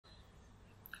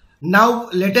Now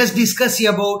let us discuss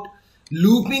about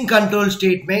looping control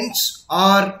statements,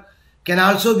 or can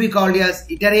also be called as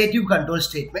iterative control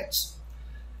statements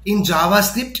in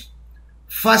JavaScript.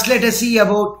 First let us see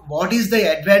about what is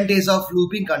the advantage of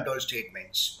looping control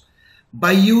statements.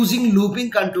 By using looping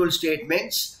control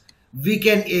statements, we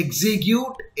can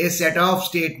execute a set of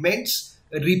statements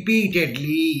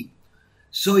repeatedly.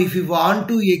 So if we want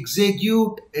to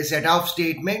execute a set of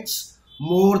statements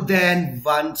more than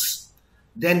once,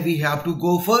 then we have to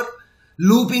go for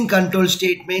looping control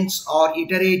statements or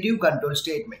iterative control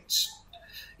statements.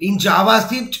 In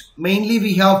JavaScript, mainly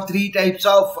we have three types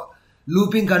of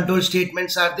looping control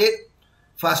statements are there.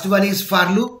 First one is for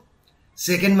loop,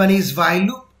 second one is while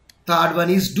loop, third one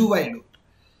is do while loop.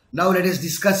 Now let us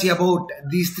discuss about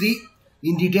these three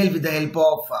in detail with the help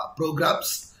of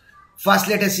programs. First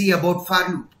let us see about for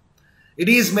loop. It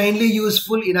is mainly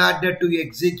useful in order to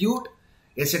execute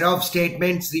a set of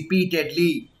statements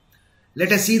repeatedly.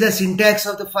 Let us see the syntax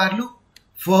of the for loop.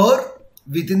 For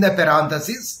within the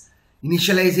parenthesis,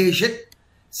 initialization,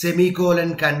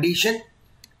 semicolon condition,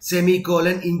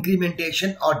 semicolon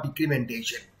incrementation or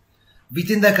decrementation.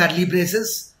 Within the curly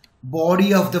braces,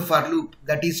 body of the for loop,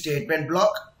 that is statement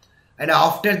block, and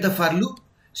after the for loop,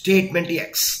 statement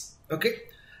X. Okay.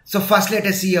 So first let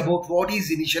us see about what is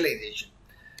initialization.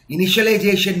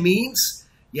 Initialization means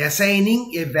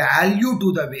assigning a value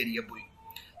to the variable,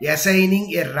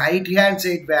 assigning a right hand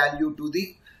side value to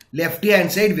the left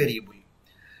hand side variable.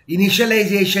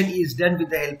 Initialization is done with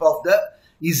the help of the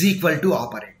is equal to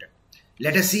operator.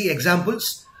 Let us see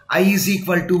examples. I is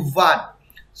equal to 1.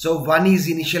 So 1 is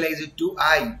initialized to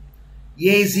I.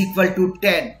 A is equal to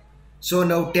 10. So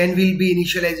now 10 will be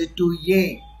initialized to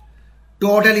A.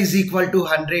 Total is equal to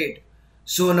 100.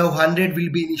 So now 100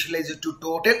 will be initialized to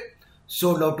total.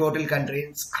 So now total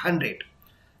contains 100.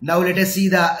 Now let us see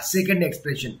the second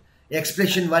expression.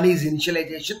 Expression 1 is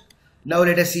initialization. Now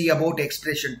let us see about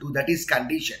expression 2, that is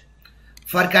condition.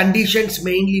 For conditions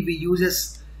mainly we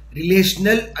use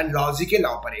relational and logical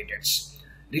operators.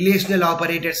 Relational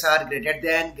operators are greater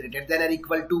than or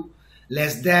equal to,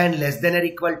 less than or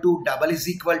equal to, double is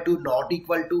equal to, not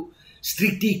equal to,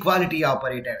 strict equality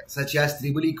operator such as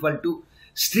triple equal to,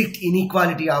 strict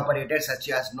inequality operator such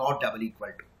as not double equal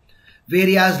to.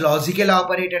 Whereas logical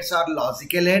operators are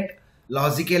logical and,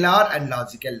 logical or and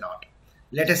logical not.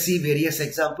 Let us see various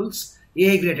examples.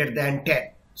 A greater than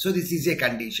 10. So this is a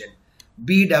condition.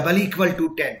 B double equal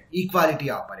to 10. Equality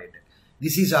operator.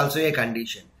 This is also a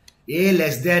condition. A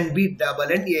less than B double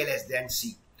and A less than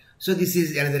C. So this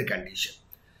is another condition.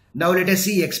 Now let us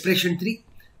see expression 3.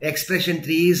 Expression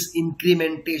 3 is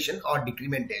incrementation or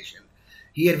decrementation.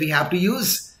 Here we have to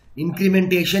use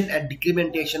incrementation and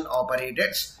decrementation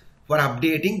operators for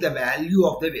updating the value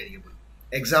of the variable.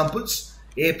 Examples: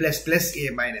 a plus plus, a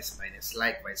minus minus.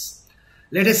 Likewise,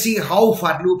 let us see how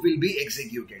for loop will be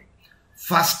executed.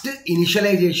 First,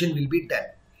 initialization will be done.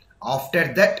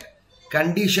 After that,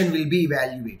 condition will be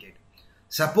evaluated.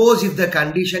 Suppose if the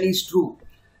condition is true,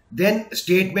 then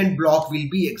statement block will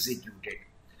be executed.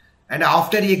 And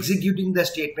after executing the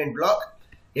statement block,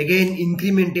 again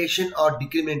incrementation or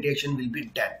decrementation will be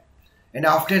done. And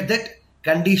after that,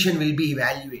 condition will be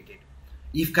evaluated.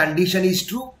 If condition is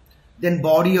true, then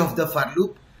body of the for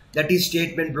loop, that is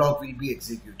statement block, will be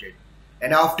executed.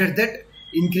 And after that,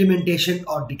 incrementation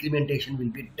or decrementation will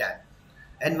be done.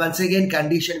 And once again,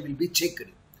 condition will be checked.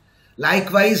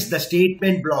 Likewise, the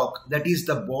statement block, that is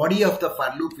the body of the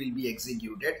for loop, will be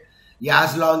executed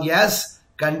as long as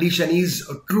condition is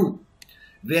true.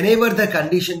 Whenever the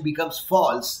condition becomes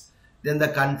false, then the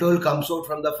control comes out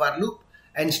from the for loop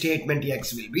and statement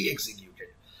X will be executed.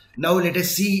 Now let us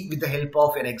see with the help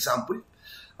of an example.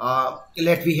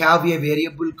 Let we have a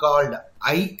variable called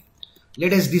I.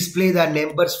 Let us display the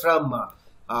numbers from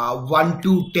 1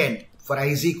 to 10. For I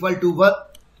is equal to 1,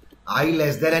 I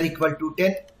less than or equal to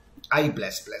 10, I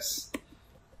plus plus.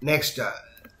 Next,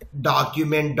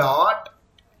 document dot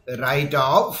write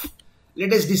of.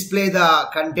 Let us display the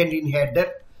content in header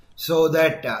so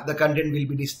that the content will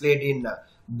be displayed in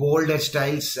bolder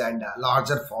styles and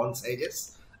larger font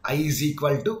sizes. I is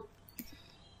equal to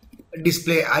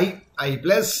display I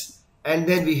plus, and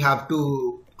then we have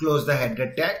to close the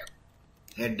header tag,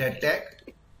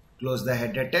 close the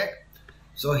header tag.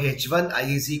 So h1 I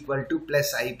is equal to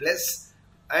plus I plus,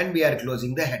 and we are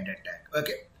closing the header tag.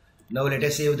 Okay. Now let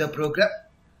us save the program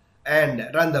and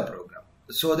run the program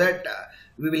so that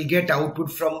we will get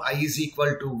output from I is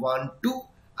equal to 1 to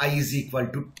I is equal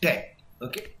to 10.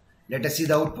 Okay. Let us see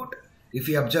the output. If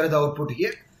we observe the output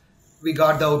here, we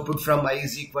got the output from I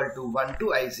is equal to 1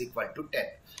 to I is equal to 10.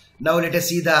 Now let us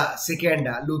see the second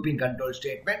looping control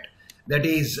statement, that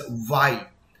is while.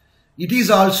 It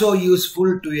is also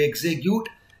useful to execute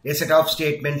a set of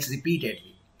statements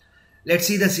repeatedly. Let's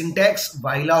see the syntax.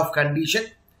 While of condition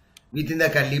within the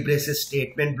curly braces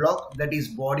statement block, that is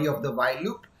body of the while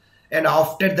loop, and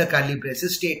after the curly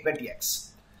braces statement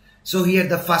X. So here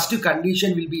the first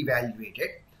condition will be evaluated.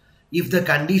 If the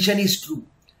condition is true,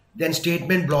 then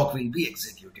statement block will be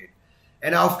executed.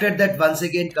 And after that, once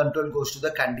again control goes to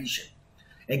the condition.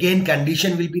 Again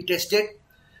condition will be tested.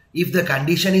 If the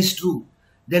condition is true,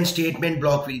 then statement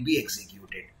block will be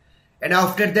executed. And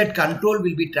after that, control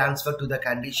will be transferred to the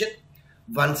condition.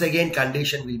 Once again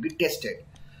condition will be tested.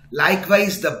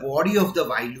 Likewise, the body of the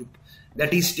while loop,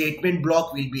 that is statement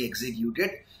block, will be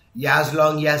executed as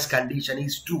long as condition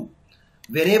is true.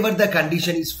 Whenever the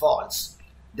condition is false,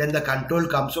 then the control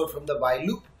comes out from the while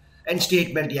loop and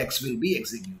statement X will be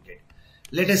executed.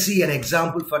 Let us see an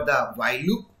example for the while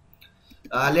loop.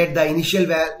 Let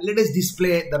us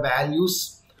display the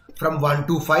values from 1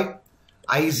 to 5.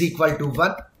 I is equal to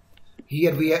 1.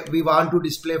 Here we want to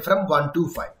display from 1 to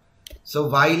 5. So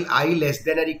while I less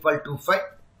than or equal to 5,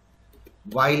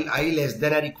 while I less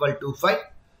than or equal to 5,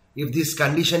 if this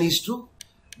condition is true,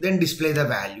 then display the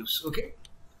values. Okay,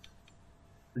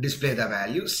 display the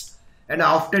values, and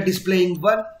after displaying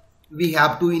 1, we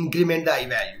have to increment the I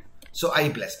value. So I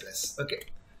plus plus. Okay,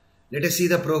 let us see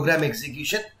the program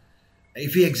execution.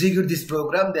 If we execute this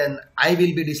program, then I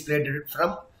will be displayed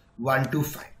from 1 to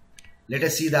 5. Let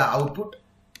us see the output.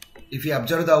 If we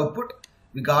observe the output,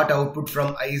 we got output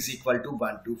from I is equal to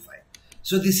 1 to 5.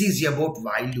 So this is about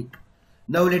while loop.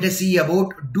 Now let us see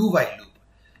about do while loop.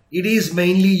 It is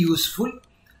mainly useful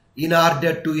in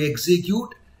order to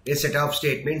execute a set of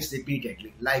statements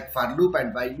repeatedly. Like for loop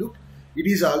and while loop, it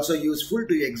is also useful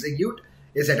to execute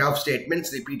a set of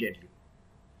statements repeatedly.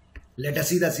 Let us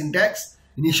see the syntax.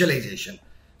 Initialization.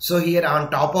 So here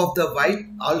on top of the while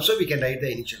also we can write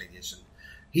the initialization.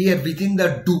 Here within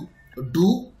the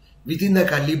do within the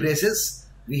curly braces,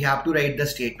 we have to write the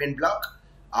statement block.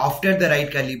 After the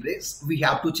right curly brace, we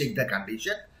have to check the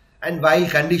condition, and while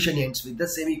condition ends with the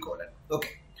semicolon.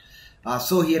 Okay.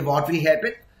 So here what will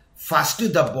happen? First,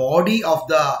 the body of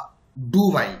the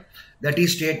do while, that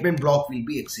is statement block, will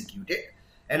be executed,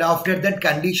 and after that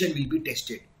condition will be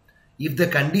tested. If the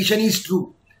condition is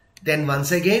true, then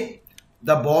once again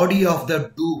the body of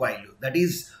the do while loop, that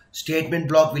is statement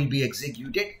block, will be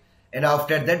executed, and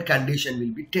after that condition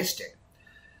will be tested.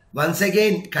 Once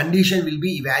again condition will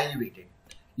be evaluated.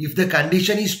 If the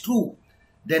condition is true,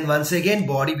 then once again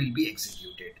body will be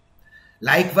executed.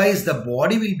 Likewise, the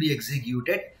body will be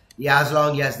executed as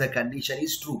long as the condition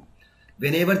is true.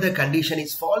 Whenever the condition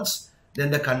is false,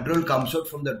 then the control comes out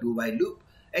from the do while loop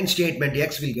and statement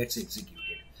X will get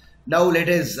executed. Now let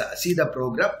us see the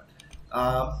program.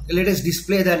 Let us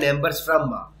display the numbers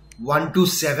from 1 to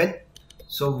 7.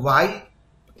 So while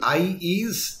I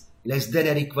is less than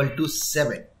or equal to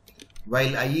 7,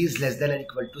 while I is less than or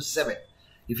equal to 7,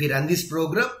 if we run this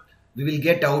program, we will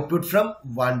get output from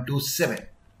 1 to 7.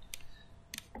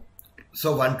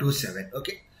 So 1 to 7.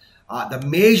 Okay. The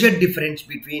major difference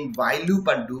between while loop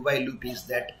and do while loop is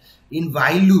that in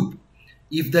while loop,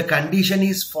 if the condition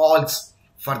is false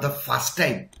for the first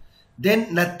time,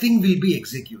 then nothing will be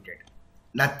executed.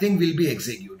 Nothing will be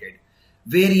executed.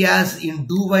 Whereas in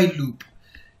do while loop,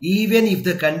 even if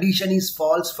the condition is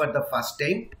false for the first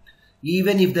time,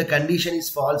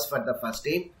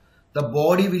 the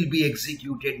body will be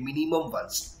executed minimum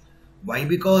once. Why?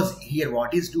 Because here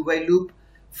what is do while loop?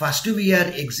 First we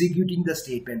are executing the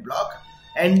statement block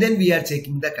and then we are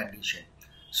checking the condition.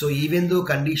 So even though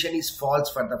condition is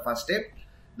false for the first time,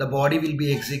 the body will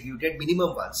be executed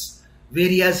minimum once.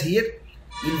 Whereas here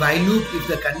in while loop, if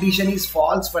the condition is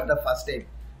false for the first time,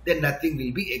 then nothing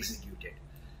will be executed.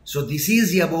 So this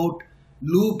is about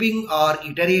looping or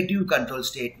iterative control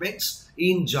statements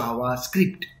in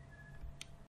JavaScript.